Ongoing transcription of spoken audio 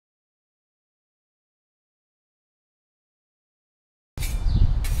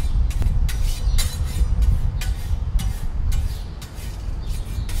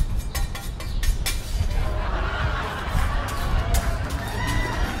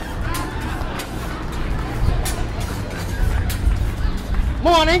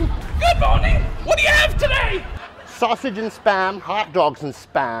Morning. Good morning. What do you have today? Sausage and spam, hot dogs and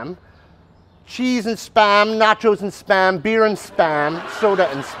spam, cheese and spam, nachos and spam, beer and spam, soda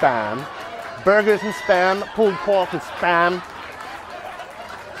and spam, burgers and spam, pulled pork and spam,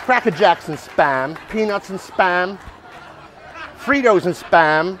 Cracker Jacks and spam, peanuts and spam, Fritos and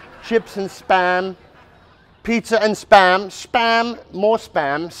spam, chips and spam, pizza and spam, spam, more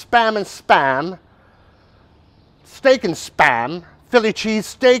spam, spam and spam, steak and spam, Philly cheese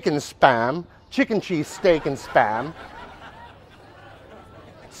steak and spam, chicken cheese steak and spam,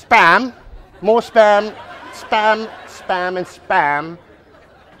 spam, more spam, spam, spam and spam,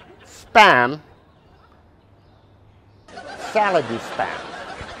 spam, salad and spam.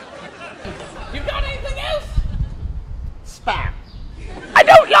 You got anything else? Spam. I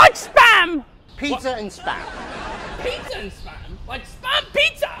don't like spam. Pizza and spam. Pizza and spam? Like spam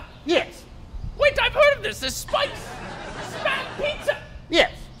pizza? Yes. Wait, I've heard of this. There's Spike's Spam Pizza.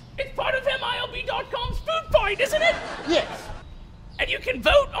 Yes. It's part of MiLB.com's food fight, isn't it? Yes. And you can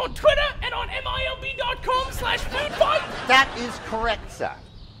vote on Twitter and on MiLB.com/food fight? That is correct, sir.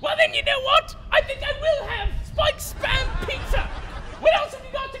 Well, then you know what? I think I will have Spike's Spam Pizza. What else have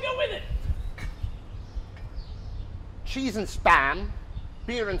you got to go with it? Cheese and spam,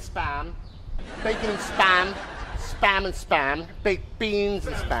 beer and spam, bacon and spam, spam and spam, baked beans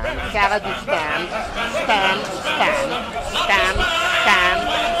and spam, salad and spam, spam, spam, spam, spam, spam,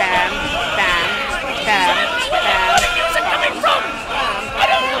 spam, spam, spam. Where the music coming from? I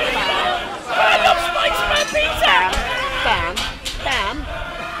don't know. I love Spike's Spam Pizza. Spam, spam, spam.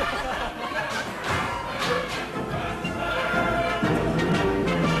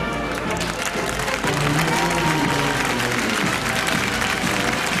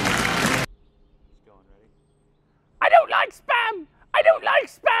 I don't like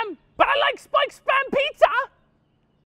spam, but I like Spike's Spam Pizza.